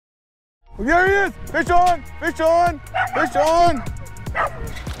There he is! Fish on! Fish on! Fish on!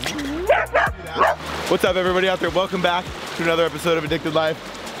 What's up, everybody out there? Welcome back to another episode of Addicted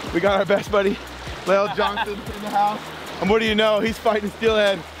Life. We got our best buddy, Lael Johnson, in the house. And what do you know? He's fighting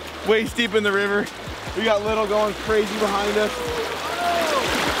steelhead waist deep in the river. We got Little going crazy behind us.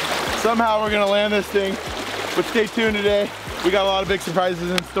 Somehow we're gonna land this thing, but stay tuned today. We got a lot of big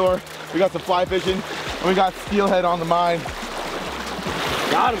surprises in store. We got some fly fishing, and we got steelhead on the mind.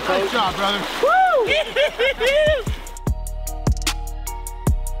 Got him, coach. Nice job, brother. Woo!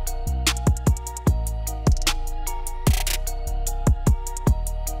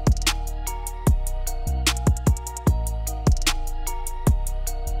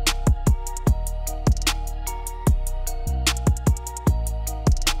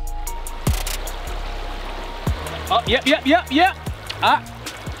 Oh, yep. Ah.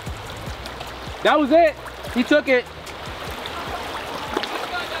 That was it. He took it.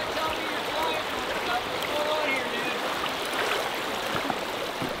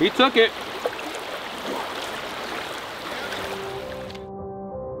 He took it.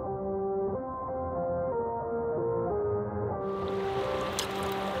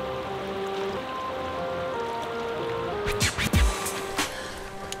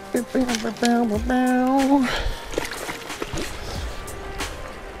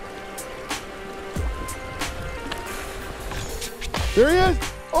 There he is!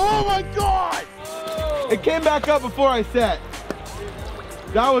 Oh my God! Oh. It came back up before I set.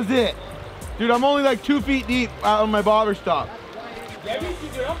 That was it. Dude, I'm only like 2 feet deep out on my bobber stop.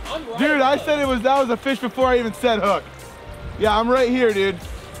 Dude, I said that was a fish before I even set hook. Yeah, I'm right here, dude.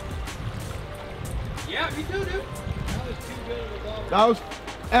 Yeah, me too, dude. That was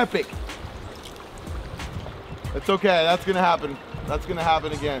epic. It's okay, that's gonna happen. That's gonna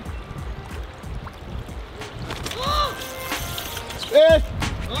happen again. Fish!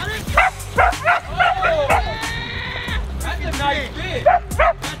 Got it? Oh, that's a nice fish.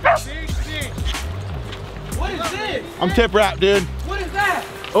 That's a big fish. What is this? I'm tip wrapped, dude. What is that?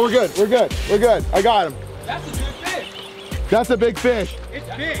 Oh, we're good, we're good, we're good. I got him. That's a good fish. That's a big fish. It's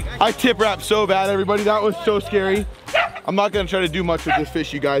big. I tip wrapped so bad, everybody. That was so scary. I'm not gonna try to do much with this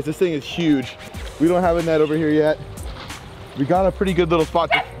fish, you guys. This thing is huge. We don't have a net over here yet. We got a pretty good little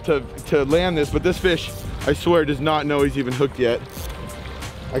spot to land this, but this fish, I swear, does not know he's even hooked yet.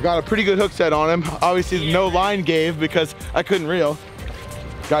 I got a pretty good hook set on him. Obviously, no line gave because I couldn't reel.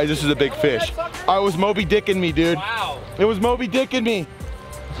 Guys, this is a big fish. I was Moby Dicking me, dude. Wow. It was Moby Dicking me.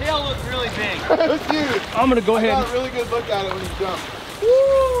 Tail looks really big. It was huge. I'm gonna go ahead. I got a really good look at it when he jumped.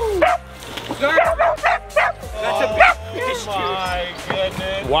 Woo! That's a big fish, dude. Oh my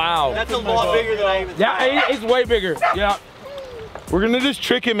goodness. Wow. That's a lot bigger than I even thought. Yeah, it's way bigger. Yeah. We're gonna just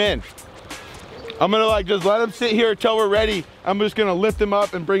trick him in. I'm gonna like just let him sit here until we're ready. I'm just gonna lift him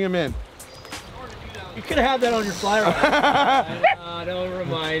up and bring him in. You could have had that on your fly rod. Don't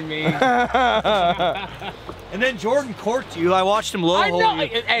remind me. And then Jordan corked you. I watched him low I know. hole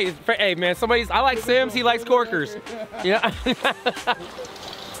you. Hey, man. I like Sims. He likes corkers. Yeah. He's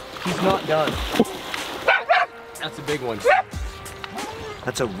not done. That's a big one.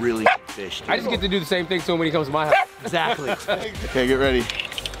 That's a really big fish, dude. I just get to do the same thing so when he comes to my house. Exactly. Okay, get ready.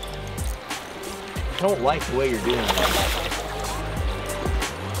 I don't like the way you're doing it.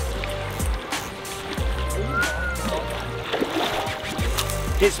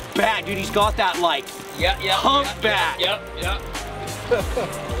 His back, dude, he's got that like hump back. Yep.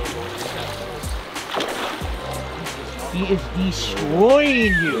 He is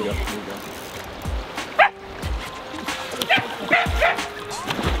destroying you.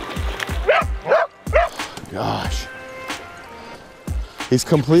 Gosh. He's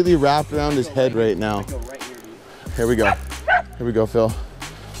completely wrapped around his head right now. Here we go. Here we go, Phil.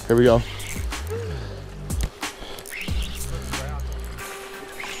 Here we go.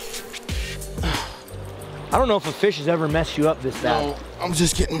 I don't know if a fish has ever messed you up this bad. No, I'm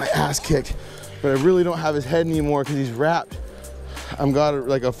just getting my ass kicked, but I really don't have his head anymore because he's wrapped. I've got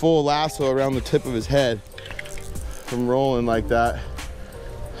like a full lasso around the tip of his head from rolling like that.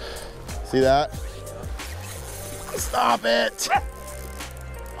 See that? Stop it!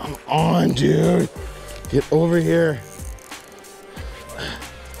 I'm on, dude. Get over here.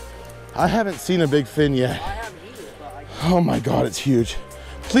 I haven't seen a big fin yet. Oh my God, it's huge.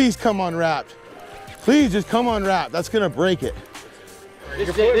 Please come unwrapped. Please just come unwrapped. That's gonna break it. This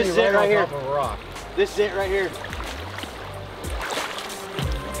is it right here. This is it right here.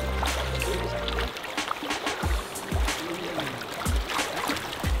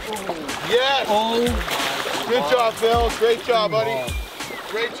 Yes! Oh. Good job, Phil. Great job, buddy.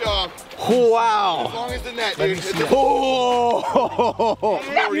 Great job. Oh, wow. As long as the net, dude. Oh,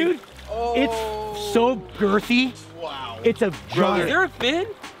 Dude, It's so girthy. Wow. It's a Is giant. there a fin?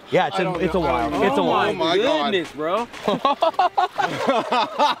 Yeah, it's a wild. It's a wild. Oh my goodness, bro.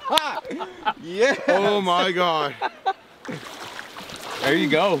 Yeah. Oh my God. There you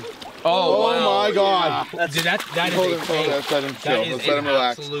go. Oh wow. my God. Yeah. Dude, that is Hold a him, tank. let's let him chill. That is Let's let him an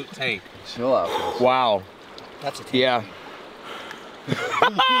relax. absolute tank. Chill out. Wow. That's a tank. Yeah.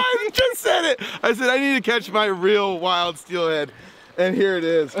 I just said it. I said I need to catch my real wild steelhead, and here it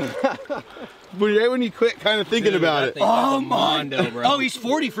is. But right when you quit kind of thinking about it. Oh my. my. Oh, he's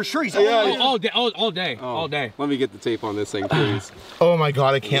 40 for sure. He's All day. All day. Oh, All day. Let me get the tape on this thing, please. Oh my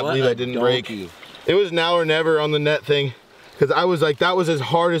God, I can't believe I didn't break. It was now or never on the net thing, because I was like, that was as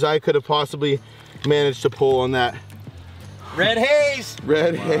hard as I could have possibly managed to pull on that. Red haze.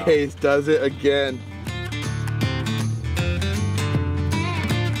 Red haze does it again.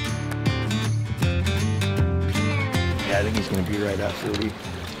 Yeah, I think he's gonna be right at 40.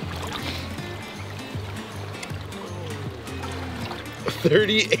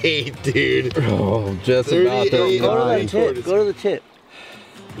 38, dude. Oh, just about 38. 39. Go to the tip.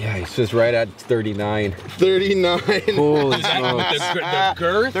 Yeah, he's just right at 39. 39. Holy smokes. The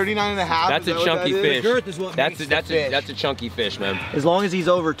girth. 39 and a half. That's is a that what chunky that is? fish. Girth is what makes the fish. That's a chunky fish, man. As long as he's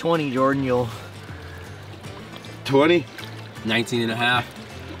over 20, Jordan, you'll. 20. 19 and a half.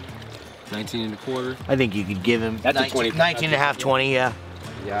 19 and a quarter. I think you could give him That's a 19, 20. 19 and a half, 20, yeah.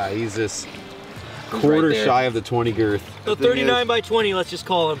 Yeah, he's just He's quarter right there. shy of the 20 girth. So 39 by 20, let's just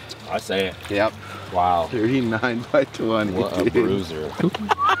call him. I say it. Yep. Wow. 39 by 20. What a dude. bruiser.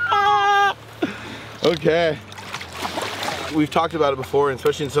 Okay. We've talked about it before, and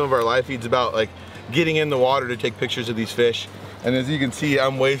especially in some of our live feeds, about like getting in the water to take pictures of these fish. And as you can see,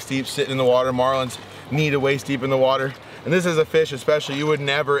 I'm waist deep sitting in the water. Marlins need a waist deep in the water. And this is a fish especially you would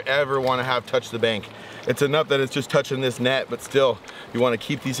never ever want to have touch the bank. It's enough that it's just touching this net, but still you want to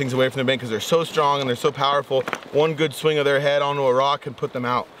keep these things away from the bank because they're so strong and they're so powerful. One good swing of their head onto a rock can put them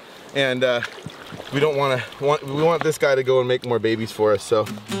out. And we don't we want this guy to go and make more babies for us, so.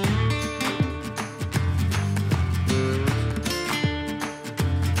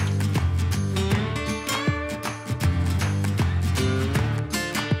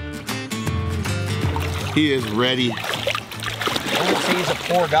 He is ready. I would say he's a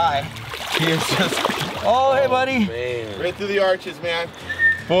poor guy. He is just, Oh, hey, buddy. Man. right through the arches, man.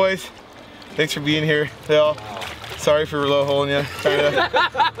 Boys, thanks for being here. Phil, sorry for low holing you.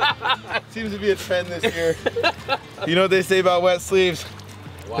 Seems to be a trend this year. You know what they say about wet sleeves?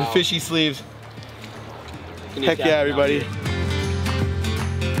 And fishy sleeves. Heck yeah, everybody.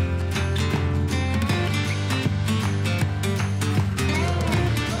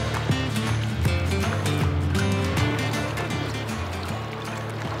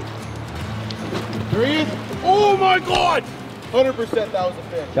 There he is. Oh my God! 100% that was a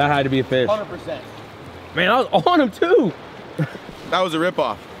fish. That had to be a fish. 100%. Man, I was on him too. That was a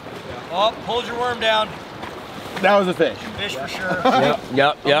ripoff. Oh, hold your worm down. That was a fish. Fish for sure.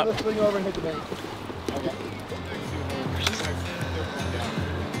 Yep. Let's swing over and hit the bank. Okay.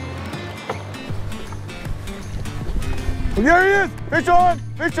 There he is! Fish on!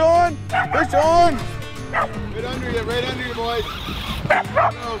 Fish on! Fish on! Right under you, boys.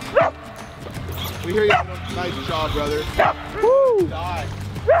 We hear you. Nice job, brother. Woo! Die.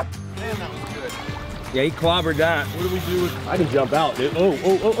 Man, that was good. Yeah, he clobbered that. What do we do with... I can jump out, dude.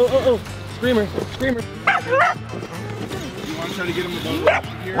 Oh. Screamer. You want to try to get him to go down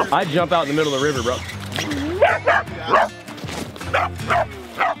here? I'd jump out in the middle of the river, bro. Yeah.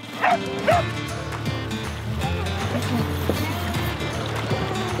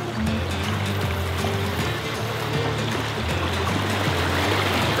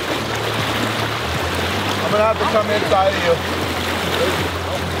 I'm gonna have to come inside of you.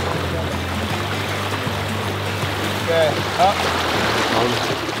 Okay, up.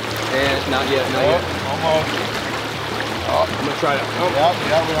 And not yet. Almost. I'm gonna try to. Oh,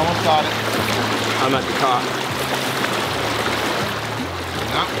 Yep, we almost got it. I'm at the top.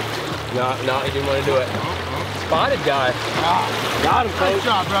 Yep. No, he didn't want to do it. Spotted guy. Got him, Nice folks.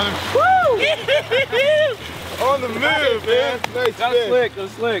 job, brother. Woo! On the move, man. Nice That was fish. slick. That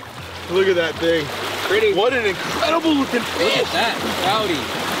was slick. Look at that thing. Pretty. What an incredible looking Look fish. at that. Rowdy.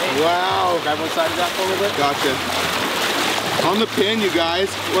 Wow. Grab one side of that for a little bit. Gotcha. On the pin, you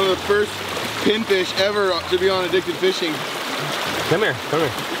guys. One of the first pinfish ever to be on Addicted Fishing. Come here.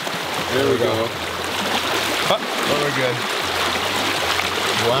 There we go. Oh, we're good.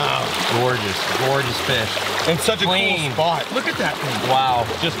 Wow. Gorgeous fish. And such a Clean. cool spot. Look at that thing. Wow,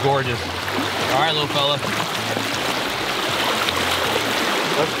 just gorgeous. All right, little fella.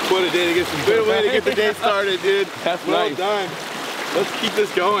 Let's put a day to get some good way to get the day started, dude. That's well nice. done. Let's keep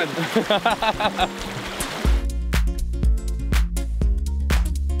this going.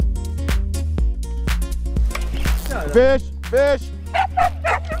 Fish, fish.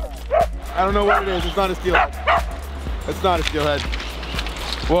 I don't know what it is. It's not a steelhead. It's not a steelhead.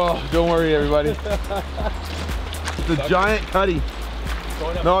 Whoa, don't worry everybody. It's a giant cutty.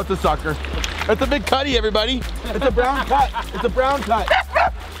 No, it's a sucker. It's a big cutty, everybody. It's a brown cut. It's a brown cut.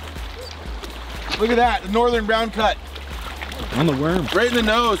 Look at that, the northern brown cut. On the worm. Right in the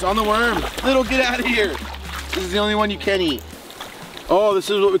nose, on the worm. Little, get out of here. This is the only one you can eat. Oh, this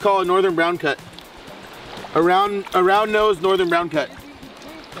is what we call a northern brown cut. A round nose northern brown cut.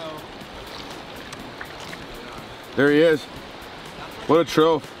 There he is. What a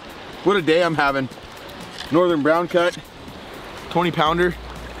trove. What a day I'm having. Northern brown cut, 20 pounder.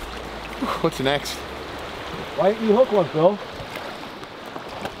 What's next? Why didn't you hook one, Phil?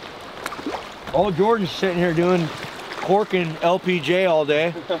 All Jordan's sitting here doing corking LPJ all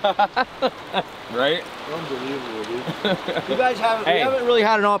day. Right? Unbelievable, dude. You guys haven't, we haven't really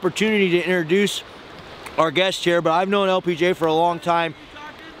had an opportunity to introduce our guest here, but I've known LPJ for a long time.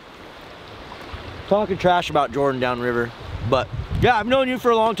 Talking trash about Jordan downriver, but yeah, I've known you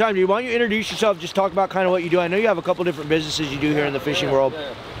for a long time, dude. Why don't you introduce yourself, just talk about kind of what you do. I know you have a couple different businesses you do here in the fishing world.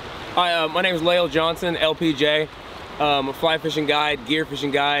 Hi, my name is Lael Johnson, LPJ. A fly fishing guide, gear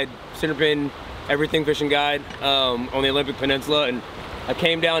fishing guide, centerpin, everything fishing guide on the Olympic Peninsula. And I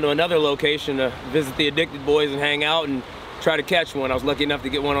came down to another location to visit the Addicted boys and hang out and try to catch one. I was lucky enough to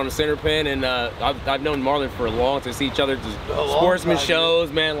get one on a centerpin, and I've known Marlon for a long time, to see each other just sportsman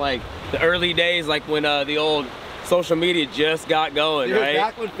shows, man, like the early days, like when the old social media just got going, dude, right?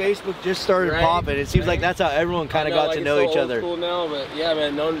 Back when Facebook just started popping, it seems like that's how everyone kind of got like to know each other. Cool now, but yeah,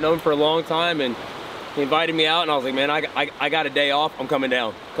 man, known for a long time, and he invited me out, and I was like, man, I got a day off. I'm coming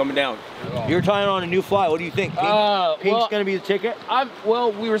down. You're tying on a new fly. What do you think? Pink's gonna be the ticket?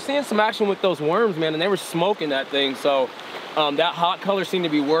 Well, we were seeing some action with those worms, man, and they were smoking that thing. So that hot color seemed to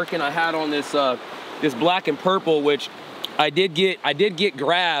be working. I had on this this black and purple, which I did get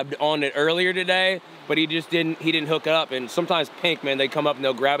grabbed on it earlier today, but he didn't hook up. And sometimes pink, man, they come up and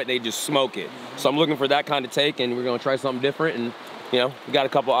they'll grab it, they just smoke it. So I'm looking for that kind of take, and we're gonna try something different. And you know, you got a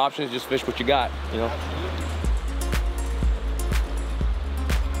couple options, just fish what you got, you know.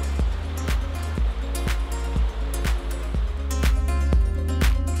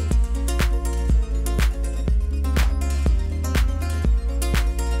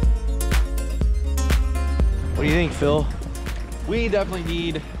 What do you think, Phil? We definitely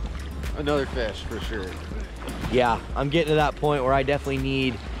need another fish for sure. Yeah, I'm getting to that point where I definitely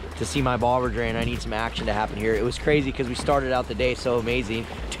need to see my bobber drain. I need some action to happen here. It was crazy because we started out the day so amazing.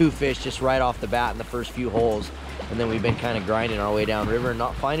 2 fish just right off the bat in the first few holes. And then we've been kind of grinding our way down river and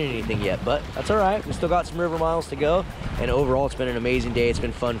not finding anything yet. But that's all right. We still got some river miles to go. And overall, it's been an amazing day. It's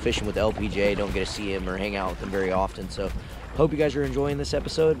been fun fishing with LPJ. Don't get to see him or hang out with him very often. So hope you guys are enjoying this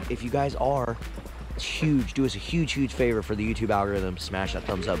episode. If you guys are, it's huge. Do us a huge favor for the YouTube algorithm. Smash that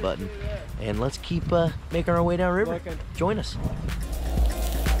thumbs up button. And let's keep making our way down river. Join us.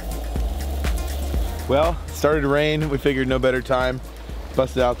 Well, it started to rain. We figured no better time.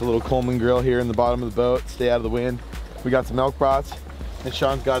 Busted out the little Coleman grill here in the bottom of the boat. Stay out of the wind. We got some elk brats, and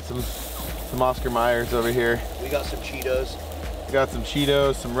Sean's got some Oscar Mayers over here. We got some Cheetos. We got some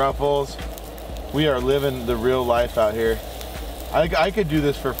Cheetos, some Ruffles. We are living the real life out here. I could do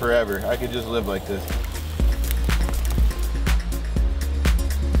this for forever. I could just live like this.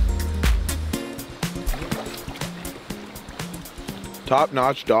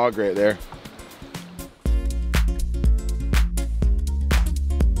 Top-notch dog right there.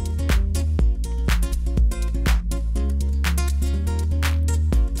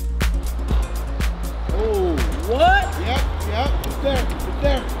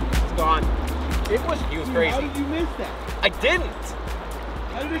 He was crazy. How did you miss that? I didn't.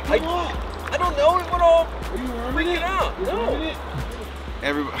 How did it come off? I don't know. It went all Are you freaking out. No.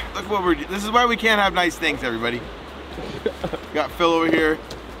 Everybody, look what we're doing. This is why we can't have nice things, everybody. Got Phil over here,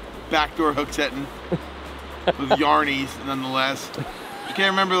 backdoor hook setting with yarnies, nonetheless. I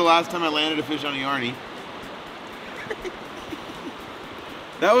can't remember the last time I landed a fish on a yarnie.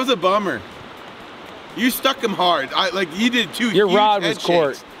 That was a bummer. You stuck him hard. You did 2 Your huge rod was head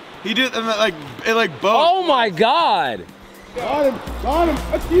caught. shakes. He did, and it like both. Oh my God. Got him,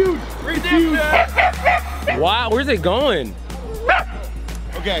 that's huge. It's huge. Wow, where's it going?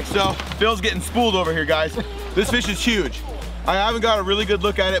 Okay, so Phil's getting spooled over here, guys. This fish is huge. I haven't got a really good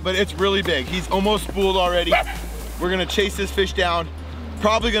look at it, but it's really big. He's almost spooled already. We're gonna chase this fish down.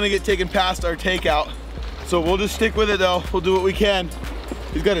 Probably gonna get taken past our takeout. So we'll just stick with it though. We'll do what we can.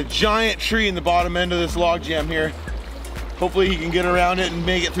 He's got a giant tree in the bottom end of this log jam here. Hopefully he can get around it and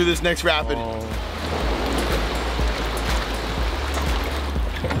make it through this next rapid. Oh.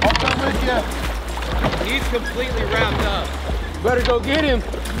 I'll come with you. He's completely wrapped up. Better go get him.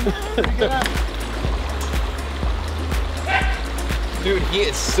 Dude, he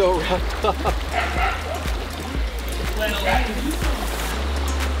is so wrapped up.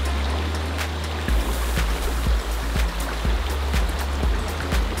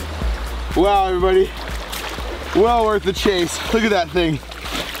 Wow, everybody. Well worth the chase. Look at that thing.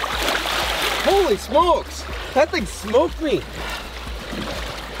 Holy smokes! That thing smoked me.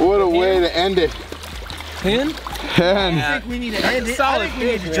 What a way to end it. 10? 10. I think we need to end it. Solid I think we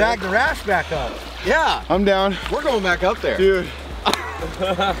need to fish, drag the rafts back up. Yeah, I'm down. we're going back up there. Dude.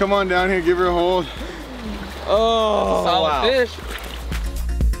 Come on down here, give her a hold. Oh, Solid wow. fish.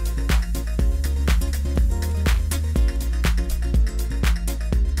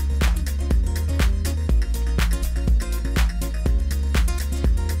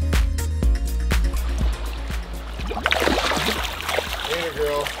 Hey,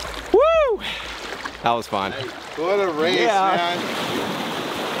 girl. Woo! That was fun. What a race, Yeah. man.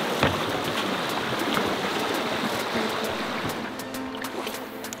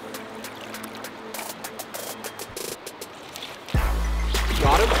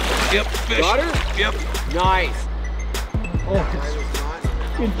 Got him? Yep, fish. Got her? Yep. Nice.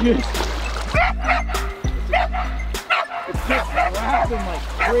 Wrapping like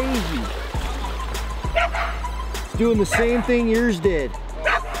crazy. It's doing the same thing yours did.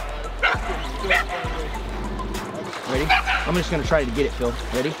 Ready? I'm just gonna try to get it, Phil.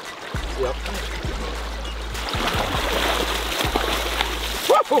 Ready? Yep.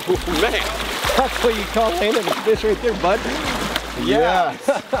 Whoa, man. That's what you call landing a fish right there, bud. Yeah.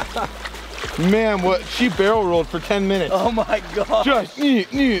 Man, what? She barrel rolled for 10 minutes. Oh my god. Just new.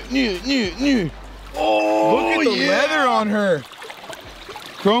 Oh, look at the leather on her.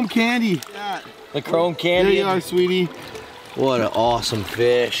 Chrome candy. The chrome There candy. you are, sweetie. What an awesome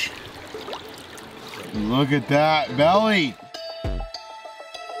fish. Look at that belly.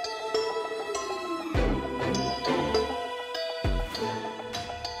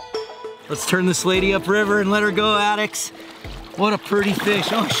 Let's turn this lady upriver and let her go, addicts. What a pretty fish.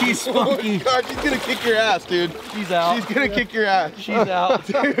 Oh, she's Oh my spunky. God, she's gonna kick your ass, dude. She's out. She's gonna kick your ass. She's out.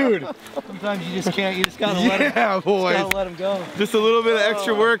 Dude. Sometimes you just can't. You just gotta let him. Yeah, boys. Gotta let him go. Just a little bit of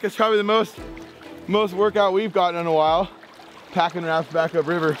extra work. It's probably the most workout we've gotten in a while. Packing rafts back up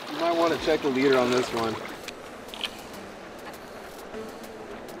river. You might want to check the leader on this one.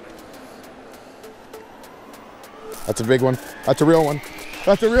 That's a big one. That's a real one.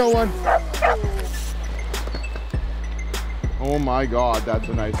 That's a real one. Oh my God, that's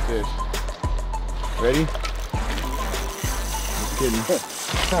a nice fish. Ready? Just kidding.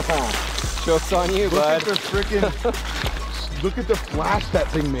 Joke's on you, Look bud. at the frickin', look at the flash that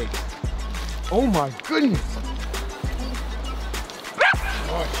thing makes. Oh my goodness.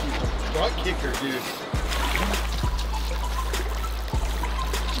 Oh, she's a butt kicker, dude.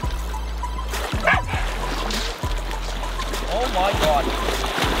 Oh my god.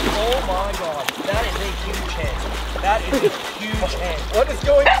 Oh my god. That is a huge hand. That is a huge hand. What is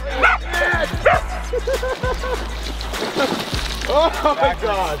going on? Oh my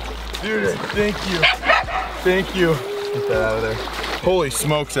God. Dude, thank you. Thank you. Get that out of there. Holy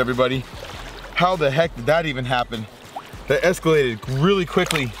smokes, everybody. How the heck did that even happen? That escalated really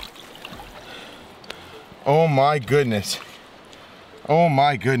quickly. Oh my goodness. Oh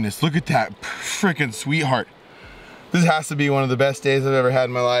my goodness. Look at that freaking sweetheart. This has to be one of the best days I've ever had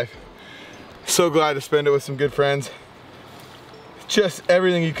in my life. So glad to spend it with some good friends. Just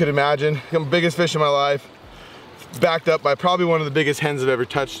everything you could imagine. The biggest fish in my life. Backed up by probably one of the biggest hens I've ever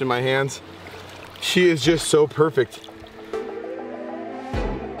touched in my hands. She is just so perfect.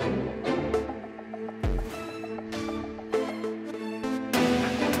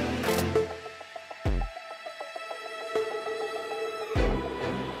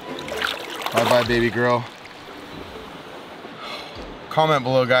 Bye-bye, baby girl. Comment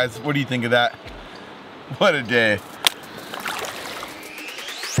below, guys. What do you think of that? What a day.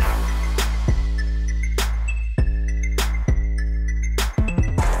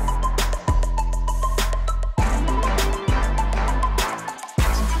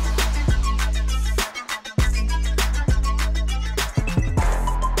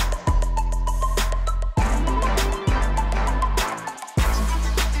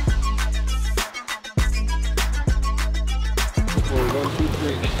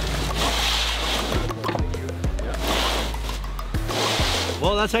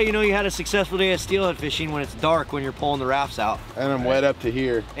 Well, that's how you know you had a successful day at steelhead fishing, when it's dark when you're pulling the rafts out. And I'm wet up to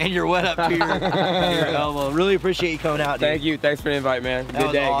here. And you're wet up to your elbow. Really appreciate you coming out, dude. Thank you. Thanks for the invite, man.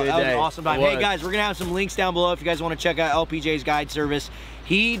 Good day. That was an awesome time. Hey guys, we're gonna have some links down below if you guys want to check out LPJ's guide service.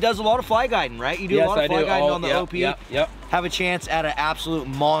 He does a lot of fly guiding, right? You do a lot of fly guiding on the OP. Yep. Have a chance at an absolute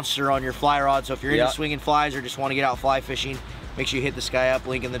monster on your fly rod. So if you're into swinging flies or just want to get out fly fishing, make sure you hit this guy up.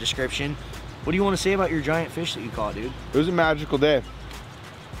 Link in the description. What do you want to say about your giant fish that you caught, dude? It was a magical day.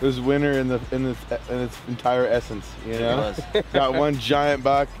 It was winter in its entire essence, you know? Got one giant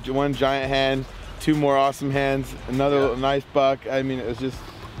buck, one giant hen, 2 more awesome hens, another nice buck. I mean, it was just...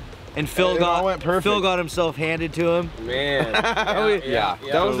 And Phil got himself handed to him. Man.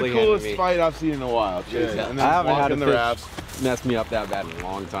 That was the coolest fight I've seen in a while. And then I haven't had a the fish rafts. mess me up that bad in a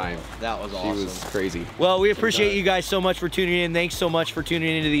long time. That was awesome. She was crazy. Well, we appreciate you guys so much for tuning in. Thanks so much for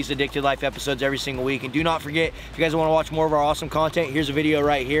tuning into these Addicted Life episodes every single week. And do not forget, if you guys want to watch more of our awesome content, here's a video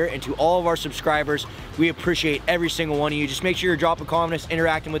right here. And to all of our subscribers, we appreciate every single one of you. Just make sure you're dropping comments,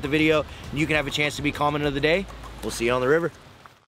 interacting with the video, and you can have a chance to be comment of the day. We'll see you on the river.